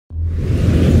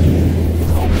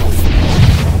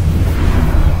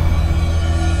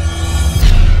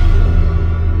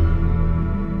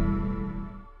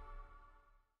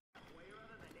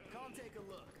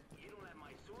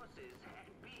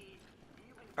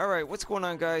Alright, what's going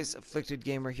on, guys? Afflicted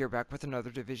Gamer here, back with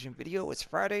another Division video. It's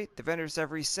Friday, the vendors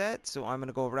have reset, so I'm going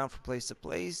to go around from place to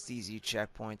place, easy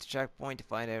checkpoint to checkpoint, to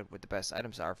find out what the best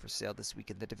items are for sale this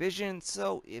week in the Division.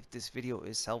 So if this video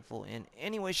is helpful in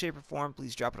any way, shape, or form,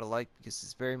 please drop it a like, because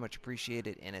it's very much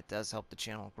appreciated and it does help the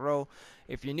channel grow.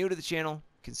 If you're new to the channel,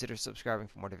 consider subscribing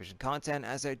for more Division content,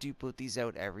 as I do put these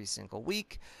out every single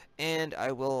week. And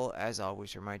I will, as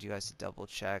always, remind you guys to double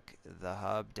check the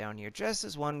hub down here just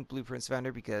as one blueprints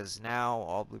vendor, because now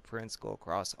all blueprints go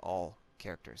across all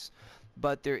characters.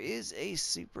 But there is a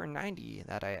Super 90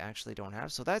 that I actually don't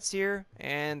have, so that's here,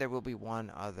 and there will be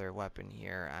one other weapon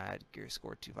here at gear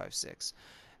score 256,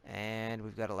 and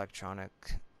we've got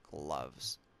electronic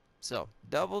gloves. So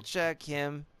double check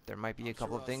him. There might be a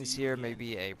couple of things here,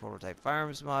 maybe a prototype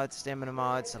Firearms Mod, Stamina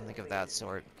Mod, something of that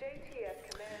sort.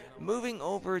 Moving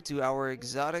over to our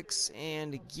exotics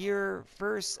and gear,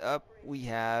 first up we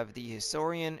have the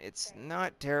Historian. It's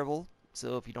not terrible,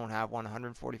 so if you don't have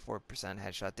 144%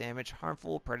 headshot damage,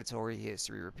 harmful, predatory,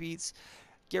 history repeats.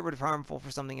 Get rid of harmful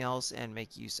for something else and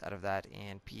make use out of that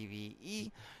in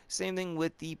PvE. Same thing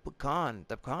with the Pecan.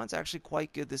 The Pecan's actually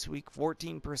quite good this week.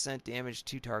 14% damage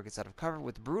to targets out of cover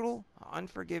with Brutal,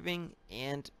 Unforgiving,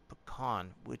 and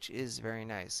Pecan, which is very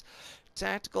nice.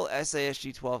 Tactical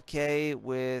SASG 12K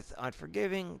with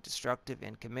Unforgiving, Destructive,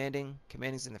 and Commanding.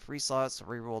 Commanding's in the free slot, so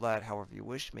reroll that however you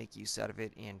wish. Make use out of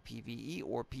it in PvE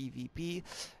or PvP.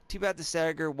 Too bad the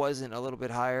stagger wasn't a little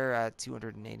bit higher at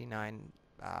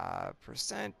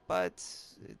 289%, but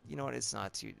you know what, it's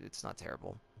not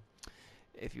terrible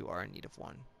if you are in need of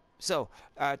one. So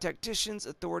Tactician's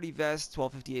Authority Vest,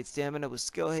 1258 stamina with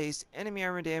skill haste, enemy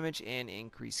armor damage, and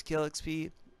increased kill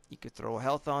XP. You could throw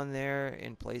health on there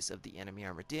in place of the enemy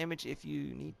armor damage if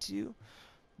you need to.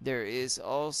 There is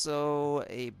also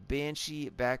a Banshee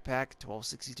Backpack,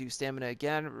 1262 stamina.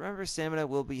 Again, remember, stamina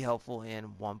will be helpful in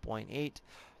 1.8.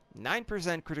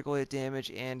 9% critical hit damage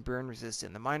and burn resist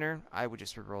in the minor. I would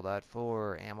just reroll that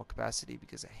for ammo capacity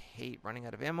because I hate running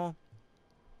out of ammo.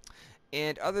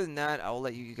 And other than that, I'll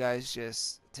let you guys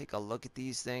just take a look at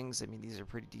these things. I mean, these are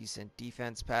pretty decent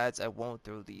defense pads. I won't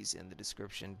throw these in the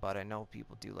description, but I know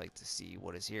people do like to see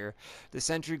what is here. The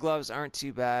sentry gloves aren't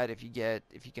too bad. If you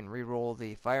can reroll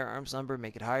the firearms number,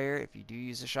 make it higher. If you do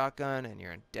use a shotgun and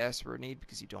you're in desperate need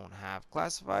because you don't have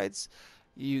classifieds,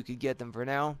 you could get them for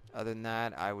now. Other than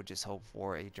that, I would just hope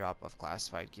for a drop of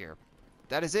classified gear.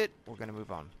 That is it. We're going to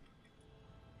move on.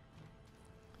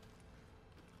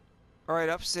 Alright,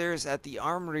 upstairs at the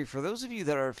armory, for those of you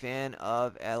that are a fan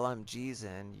of LMGs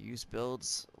and use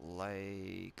builds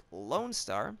like Lone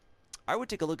Star, I would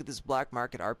take a look at this Black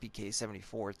Market RPK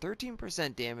 74.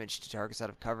 13% damage to targets out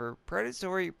of cover,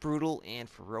 predatory, brutal, and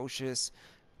ferocious.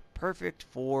 Perfect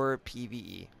for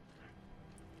PvE.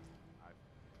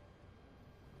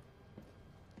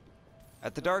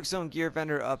 At the Dark Zone gear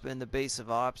vendor up in the base of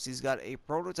Ops, he's got a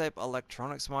prototype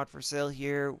electronics mod for sale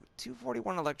here.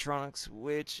 241 electronics,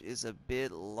 which is a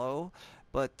bit low,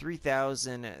 but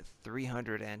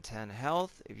 3,310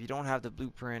 health. If you don't have the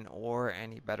blueprint or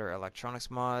any better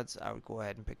electronics mods, I would go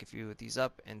ahead and pick a few of these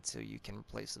up until you can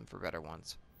replace them for better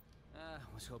ones.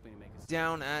 Was hoping to make it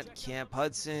down at Camp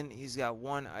Hudson, he's got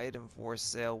one item for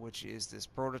sale, which is this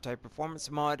prototype performance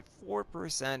mod,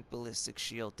 4% ballistic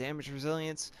shield damage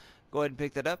resilience. Go ahead and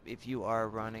pick that up if you are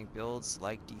running builds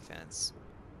like defense.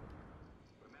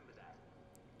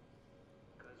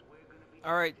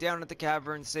 Alright, down at the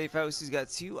Cavern Safe House, he's got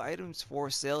two items for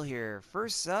sale here.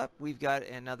 First up, we've got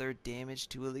another damage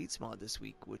to elites mod this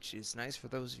week, which is nice for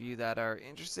those of you that are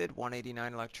interested.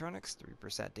 189 electronics,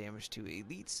 3% damage to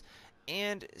elites,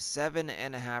 and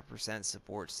 7.5%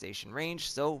 support station range.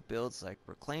 So builds like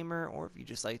Reclaimer, or if you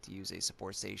just like to use a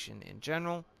support station in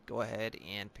general, go ahead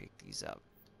and pick these up.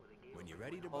 when you're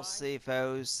ready to buy. Safe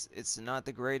house, it's not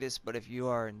the greatest, but if you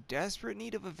are in desperate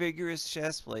need of a vigorous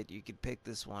chestplate, you could pick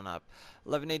this one up.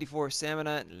 1184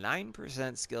 stamina,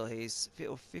 9% skill haste,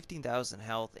 15,000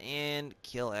 health, and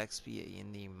kill XP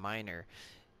in the minor.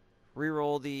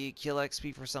 Reroll the kill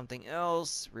XP for something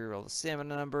else, reroll the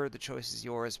stamina number, the choice is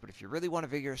yours, but if you really want a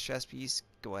vigorous chest piece,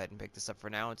 go ahead and pick this up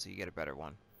for now until you get a better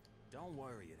one. Don't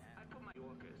worry, it happens.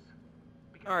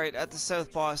 Alright, at the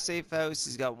Southpaw Safe House,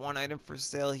 he's got one item for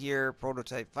sale here.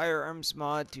 Prototype Firearms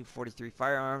Mod, 243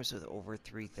 firearms with over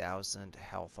 3,000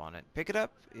 health on it. Pick it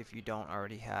up if you don't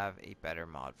already have a better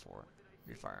mod for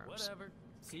your firearms. Whatever.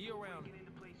 See you around.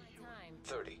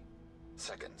 30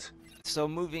 seconds. So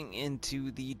moving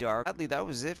into the dark, sadly that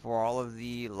was it for all of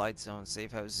the Light Zone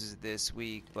safe houses this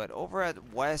week. But over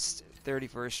at West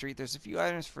 31st Street. There's a few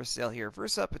items for sale here.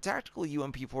 First up, a tactical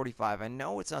UMP-45. I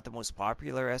know it's not the most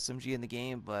popular SMG in the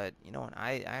game, but you know what?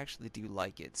 I actually do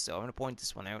like it, so I'm going to point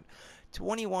this one out.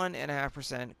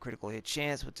 21.5% critical hit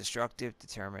chance with Destructive,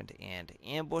 Determined, and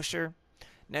Ambusher.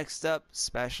 Next up,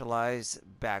 Specialized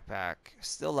Backpack.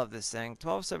 Still love this thing.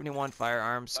 1271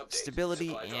 firearms, Update. stability,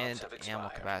 Supply and drops have ammo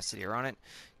expired. capacity are on it.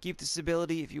 Keep the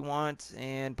stability if you want,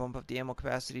 and bump up the ammo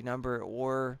capacity number,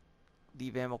 or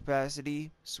leave ammo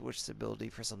capacity, switch stability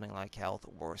for something like health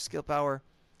or skill power.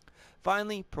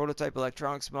 Finally, Prototype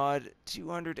Electronics Mod,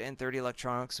 230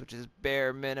 electronics, which is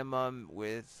bare minimum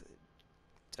with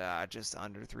just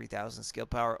under 3,000 skill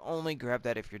power. Only grab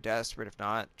that if you're desperate. If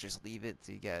not, just leave it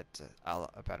to get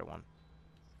a better one.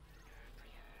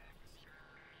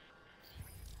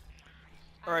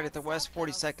 Alright, at the West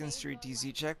 42nd Street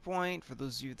DZ checkpoint, for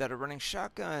those of you that are running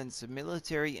shotguns, a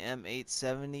military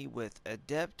M870 with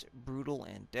Adept, Brutal,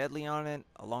 and Deadly on it,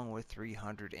 along with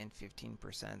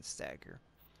 315% stagger.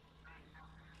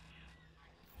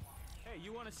 Hey,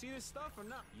 you want to see this stuff or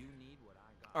not? You need what I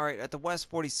got. Alright, at the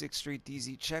West 46th Street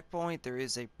DZ checkpoint, there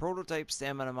is a prototype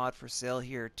stamina mod for sale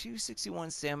here. 261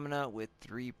 stamina with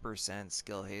 3%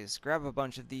 skill haste. Grab a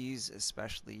bunch of these,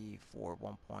 especially for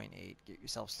 1.8. Get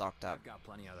yourself stocked up. I've got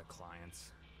plenty other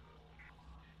clients.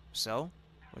 So,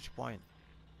 which point?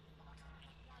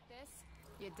 This,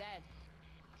 you're dead.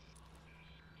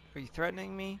 Are you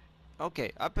threatening me?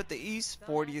 Okay, up at the East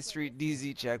 40th Street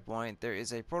DZ checkpoint, there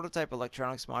is a prototype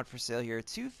electronics mod for sale here.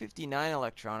 259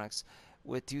 electronics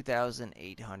with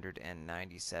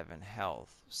 2,897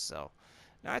 health. So,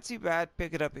 not too bad.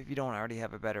 Pick it up if you don't already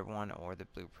have a better one or the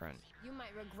blueprint. You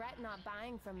might regret not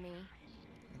buying from me.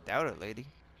 I doubt it, lady.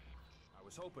 I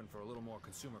was hoping for a little more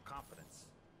consumer confidence.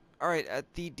 Alright,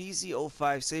 at the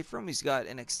DZ05 safe room, he's got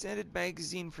an extended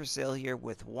magazine for sale here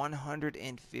with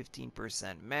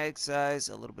 115% mag size,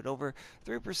 a little bit over,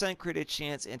 3% crit hit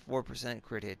chance, and 4%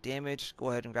 crit hit damage.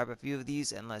 Go ahead and grab a few of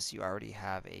these unless you already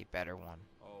have a better one.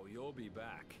 Oh, you'll be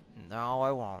back. No,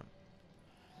 I won't.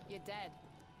 You're dead.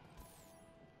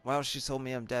 Well, she told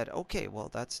me I'm dead. Okay, well,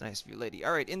 that's nice of you, lady.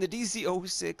 Alright, in the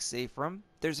DZ06 safe room,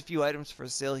 there's a few items for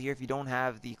sale here. If you don't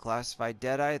have the classified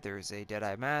DeadEye, there's a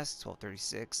DeadEye mask,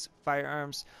 1236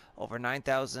 firearms, over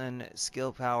 9,000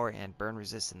 skill power and burn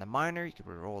resist in the minor. You could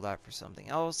reroll that for something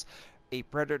else. A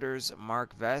Predator's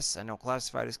Mark vest. I know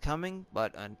classified is coming,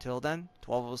 but until then,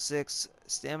 1206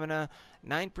 stamina,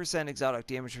 9% exotic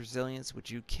damage resilience, which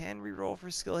you can reroll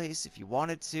for skill haste if you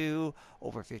wanted to,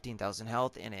 over 15,000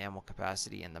 health and ammo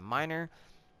capacity in the minor.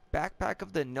 Backpack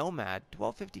of the Nomad,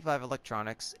 1255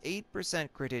 electronics,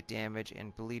 8% crit hit damage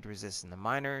and bleed resist in the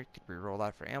minor. You could reroll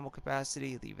that for ammo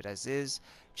capacity, leave it as is,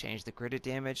 change the crit hit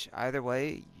damage. Either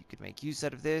way, you could make use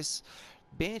out of this.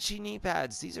 Banshee knee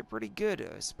pads, these are pretty good,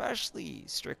 especially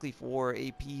strictly for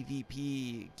a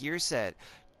PvP gear set.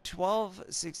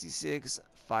 1266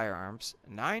 firearms,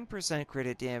 9% crit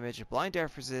hit damage, blind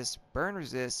death resist, burn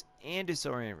resist, and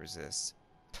disorient resist.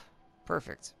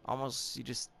 Perfect. Almost, you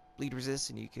just bleed resist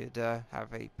and you could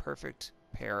have a perfect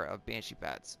pair of Banshee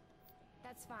pads.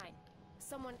 That's fine.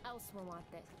 Someone else will want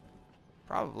this.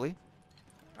 Probably.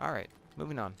 Alright,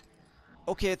 moving on.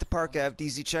 Okay, at the Park Ave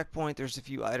DZ checkpoint, there's a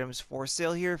few items for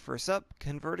sale here. First up,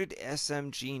 converted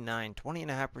SMG-9,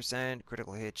 20.5%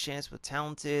 critical hit chance with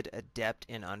Talented, Adept,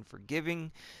 and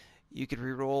Unforgiving. You could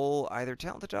reroll either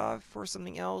Talented off for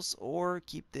something else, or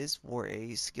keep this for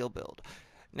a skill build.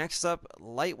 Next up,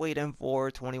 Lightweight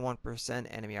M4, 21%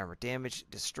 enemy armor damage,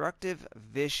 Destructive,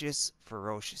 Vicious,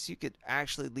 Ferocious. You could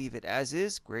actually leave it as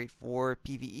is, great for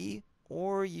PvE,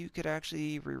 or you could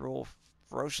actually reroll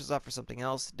Ferocious off for something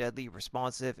else, Deadly,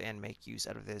 Responsive, and make use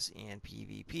out of this in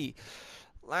PvP.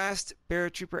 Last,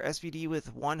 Paratrooper SVD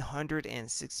with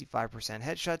 165%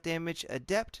 headshot damage,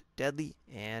 Adept, Deadly,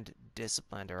 and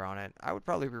Disciplined are on it. I would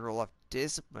probably reroll off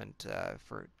Disciplined to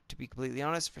be completely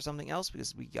honest, for something else,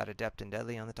 because we got Adept and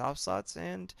Deadly on the top slots,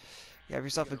 and you have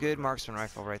yourself a good marksman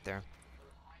rifle right there.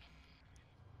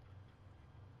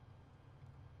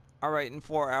 Alright, and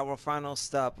for our final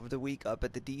stop of the week up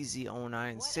at the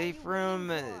DZ09 safe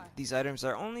room, these items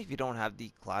are only if you don't have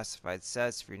the classified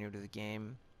sets if you're new to the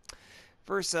game.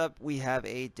 First up, we have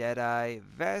a DeadEye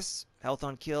vest, health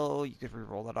on kill. You could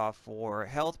reroll that off for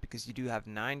health because you do have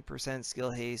 9%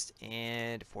 skill haste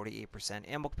and 48%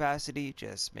 ammo capacity.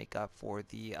 Just make up for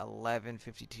the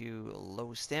 1152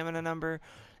 low stamina number.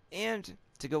 And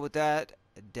to go with that,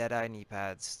 DeadEye knee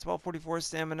pads, 1244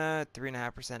 stamina,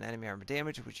 3.5% enemy armor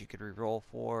damage, which you could reroll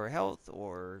for health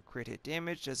or crit hit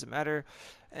damage, doesn't matter.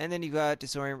 And then you got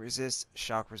disorient resist,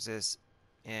 shock resist,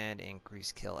 and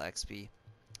increased kill XP.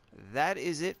 that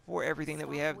is it for everything that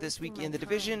we have this week in the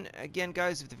division. Again,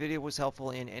 guys, if the video was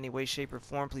helpful in any way, shape, or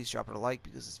form, please drop it a like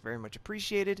because it's very much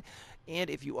appreciated. And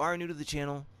if you are new to the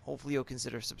channel, hopefully you'll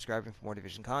consider subscribing for more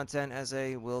division content, as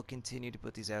I will continue to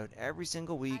put these out every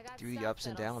single week through the ups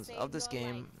and downs of this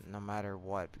game, no matter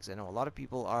what. Because I know a lot of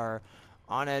people are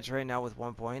on edge right now with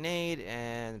 1.8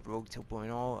 and Rogue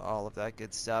 2.0, all of that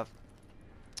good stuff.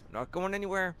 Not going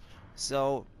anywhere.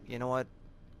 So, you know what?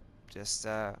 Just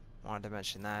wanted to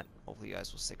mention that. Hopefully you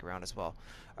guys will stick around as well.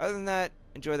 Other than that,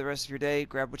 enjoy the rest of your day,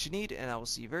 grab what you need, and I will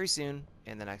see you very soon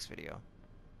in the next video.